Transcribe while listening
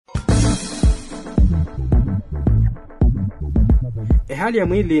hali ya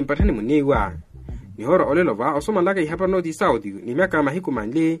mwili mpatani muniwa ni horo olelova osoma laga ihapa NoticiÁudio ni miaka mahiku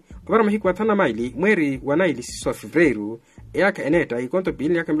manli obara mahiku matana maili mweri wanaili siso Fevereiro eaka eneta ikonto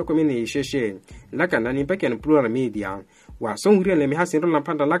pili yaka mloko mini sheshe laka na nimpaki ya plural media wa songuria le mihasi nrola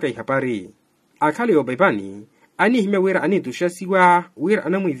mpanda laga ihapari akali obaibani ani hime wira ani tushasiwa wira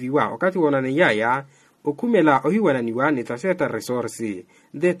anamuiviwa wakati wanane yaya okumela ohiwananiwa nitaseta resource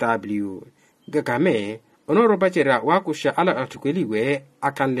DW gakame onoro bachera wakusha ala atukweliwe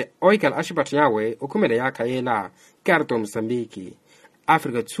akanle oikal ashibati yawe okumela yaka yela karto Mosambiki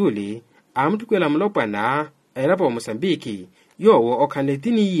Afrika Tsuli amtukwela mlopana erapo Mosambiki yowo okanle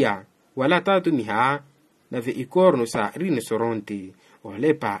tiniya wala tatu miha na ve ikorno sa rini soronti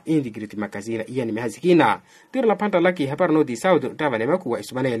olepa indigriti makazina iya ni mihazikina tira la panta laki hapar NoticiÁudio tavane makuwa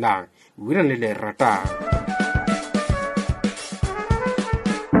isubanela wiranele rata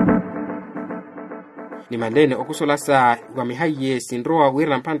ni mandene okusolasa wa mihaye sindroa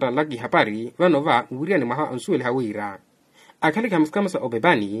wira mpanta laki hapari vanova wiriani maha onsueli hawira akalika mskamasa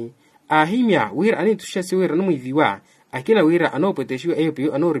obebani ahimya wira ani tushasi wira numuiviwa akila wira anopoteshiwa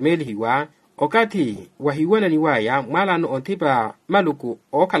epiyo anorimeli hiwa okati wahiwana ni waya mwala no ontipa maluku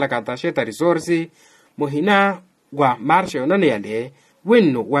okalakata sheta resource mohina wa marsha yonane yale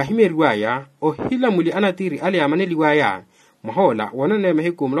wenno wahimeri waya ohila muli anatiri ali amaneli waya mahola wanane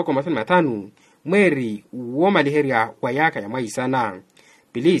mehiku mloko matanu mweri womaliheria wayaka ya maisana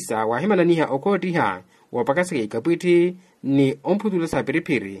pilisa wahimana niha okotiha wapakasike ikapwiti ni omputula sa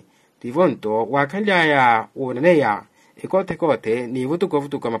piripiri tivonto wakanjaya wonaneya ikote ni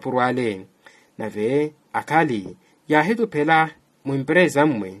vutuka mapurwale nave akali ya hetu pela muimpreza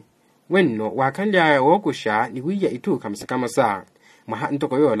mwe wenno wakanjaya wokusha ni wiya ituka msakamasa maha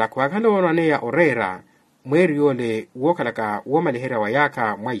ntoko yola kwa kanda wonaneya orera mweri yole wokalaka womaliheria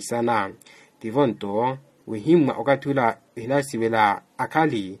wayaka maisana tivonto wihimwa okatula hinasiwela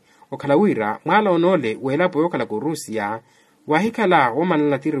akali okalawira mwala onole welapo yokala ku Rusia wahikala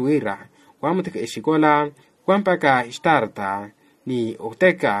womananatiri wira wamutika eshikola kwampaka starta ni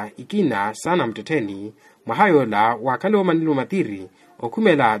oteka ikina sana mteteni mahayola wakale womanilu matiri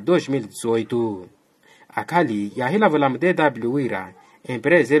okumela 2018 akali yahila vola DW wira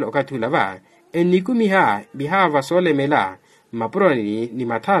empresa okatula va enikumiha bihava solemela maproni ni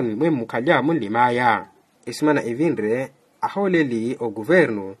matan mwe mukalya munlimaya ismana evinre aholeli o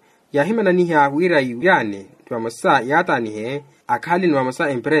governo yahimana niha wira yane twamasa yatanihe akali nwamasa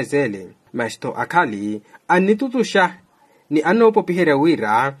empresele masto akali anitutusha ni anopo pihere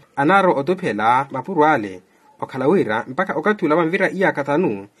wira anaro otophela mapurwale okhala wira mpaka okatula bamvira iya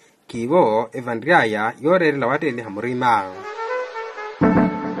katanu kivo evandriaya yorerela watele hamurima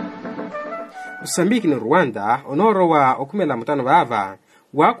Mosambiki ni Rwanda onoro wa okumela mutano bava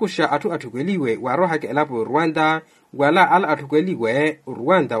wakusha atukweliwe waroha ke elapo Rwanda wala ala atukweliwe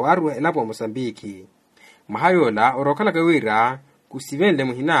Rwanda waru elapo Mosambiki mahayola orokala kawira kusivende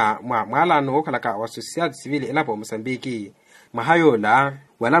muhina mwala no okalaka wa sociedad civil elapo Mosambiki mahayola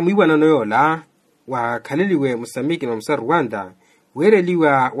wala mwiwana noyola wa kaleliwe Mosambiki na msa Rwanda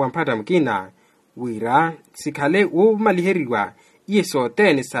wereliwa wampata mkina wira sikale wo maliheriwa yeso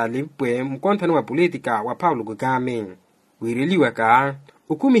tene salipwe mkontani wa politika wa Paulo Kagame wiriliwa ka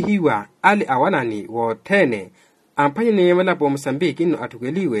ukumi hiwa ali awanani wo tene ampanye neyemela po Mosambiki no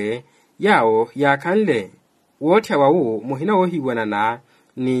atukeliwe yao ya kanle wote wawo muhina wo hiwanana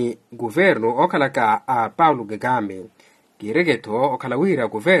ni governo okalaka a Paulo Kagame giregeto okalawira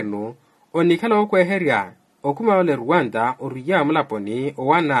governo onikala okweheria okuma ole Rwanda oriya mulaponi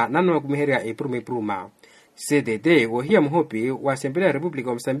owana nanu kumeheria ipruma CDD wohia mhopi wa Assembleia ya Republika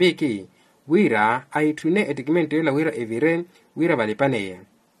ya Mosambiki wira aitune etikimento yela wira evire wira balipane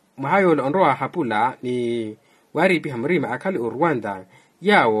mahayo onroa hapula ni waripi hamrima akali Rwanda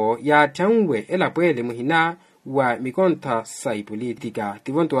yao ya tangwe ela pwele muhina wa mikonta sai politika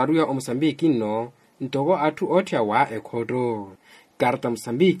tivonto waruya o Mosambiki no ntogo atu otia wa ekodo karta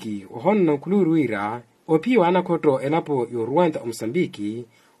Mosambiki ohonno kuluru wira opi wana koto elapo yo Rwanda o Mosambiki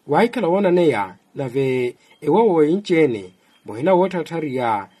waikala wona neya nave ewawo inchene mohina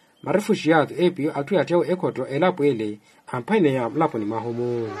wotataria marefugiado epi atu yateo ekoto elapo ele ampane ya mlapo ni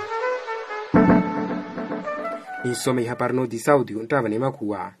mahomo nisome hapar NoticiÁudio ntavane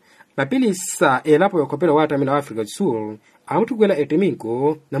makuwa mapilisa elapo yokopela watamila Afrika Sul amutukwela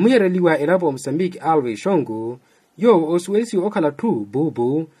eteminko na muyereliwa elapo Mosambiki alwe shongo yo osuwesi okala tu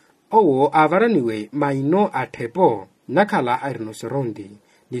bubu owo avaraniwe maino atepo nakala airinoserondi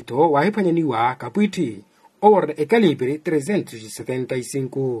nito wahipanyaniwa kapwiti orde e calibre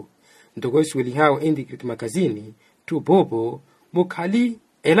 375 ndogo sweli hao indikrit makazini tu bobo mukhali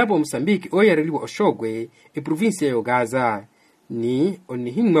elapo Mosambiki oyareliwa oshogwe e provincia yo Gaza ni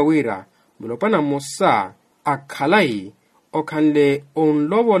onihingma wira mulopana mosa akhalai okanle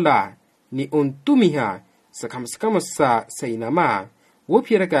onlobola ni ontumiha sakamsa sainama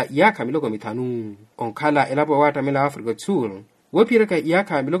wopiraka yaka miloko mitanu onkala elapo wata mela Africa Sul wopiraka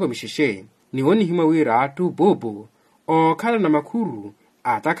yaka miloko mishishe ni onihingma wira tu bobo okala na makuru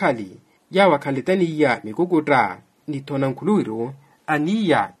atakali yawa kalitani ya mikukuta ni tonankuluiro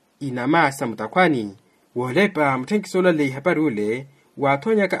aniya inama samutakwani wolepa mtenkisola le habari ule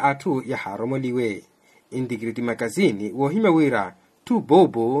watonyaka atu ya haromoliwe Integrity Magazine wohima wira tu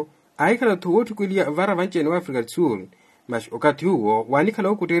bobo aikala tuwotu kulia vara vanchene wa Africa Sul mash okati huo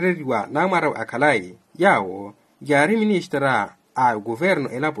wanikala ukutereriwa na mara akalai yao yari ministera a governo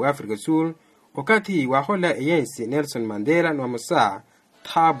elapo Africa Sul okati wahola eyensi Nelson Mandela no Musa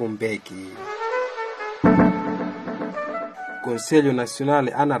Thabo Mbeki. Conselho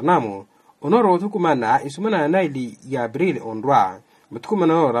Nacional Anarnamo onoro tukumana isumana naili ya Abril onrwa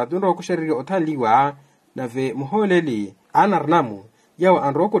mtukumana ora dunro kushariri otaliwa nave muholeli Anarnamo yawa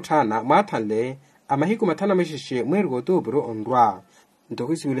anroko tana matanle amahiku matana meshishe mweri Oktoba onrwa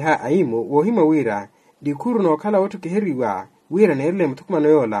ntokisi uliha aimu wohima wira dikuru no kala otu keheriwa wira nerle mtukumana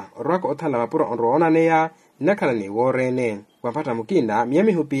yola orwako otala mapura onroona neya nakala ni worene wapata mukina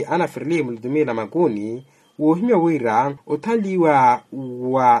miami hupi ana firli mulidumila maguni wohima wira otaliwa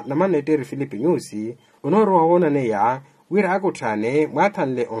wa namaneteri Filipi Nyusi onoro waona neya wira akutane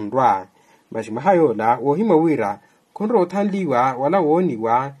mwatanle onrwa bashimahayola wohima wira konro otaliwa wala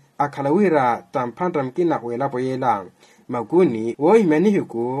woniwa akala wira tampanda mkina welapo yela maguni wohima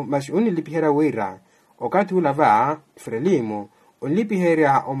nihiku mashi unilipihera wira okati ulava Frelimo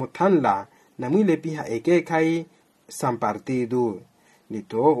unilipihera omutanla na mwile piha ekekai sampartidu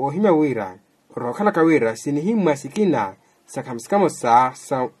nito wohima wira rokala kawira sinihimwa sikina sakamskamosa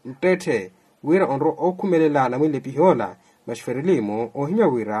sa mtete wira onro okumelela na mwile pihola mashferelimo ohima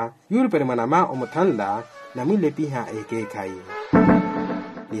wira yurupere manama omutanla na mwile piha ekekai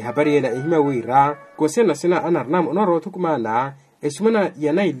ni habari yela ihima wira kosena sena Anarnamo onoro tukumana esumana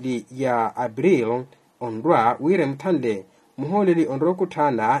yanaili ya Abril onrwa wira mtande muholeli onro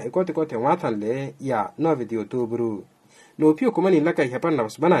kutana ekote watanle ya 9 Oktoba no pio komani laka ihapana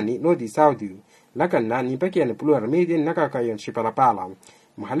basbanani NoticiÁudio laka na nipaki ya plural media naka kayon shipalapala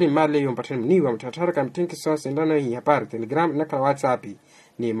mahali male yompatani mniwa mtataraka mtinki sosa indana ihapari Telegram naka WhatsApp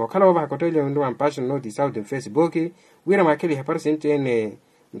ni mokala waba hakotele unduwa mpasha NoticiÁudio Facebook wira makeli ihapari sentene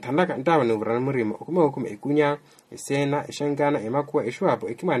mtandaka ndawa na uvrana murima okuma ekunya esena eshangana Emakhwa eshuapo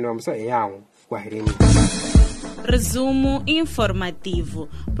ekimani wa musa eyao kwaherini. Resumo informativo,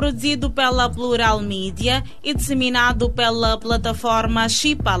 produzido pela Plural Mídia e disseminado pela plataforma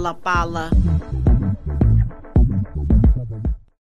Chipalapala.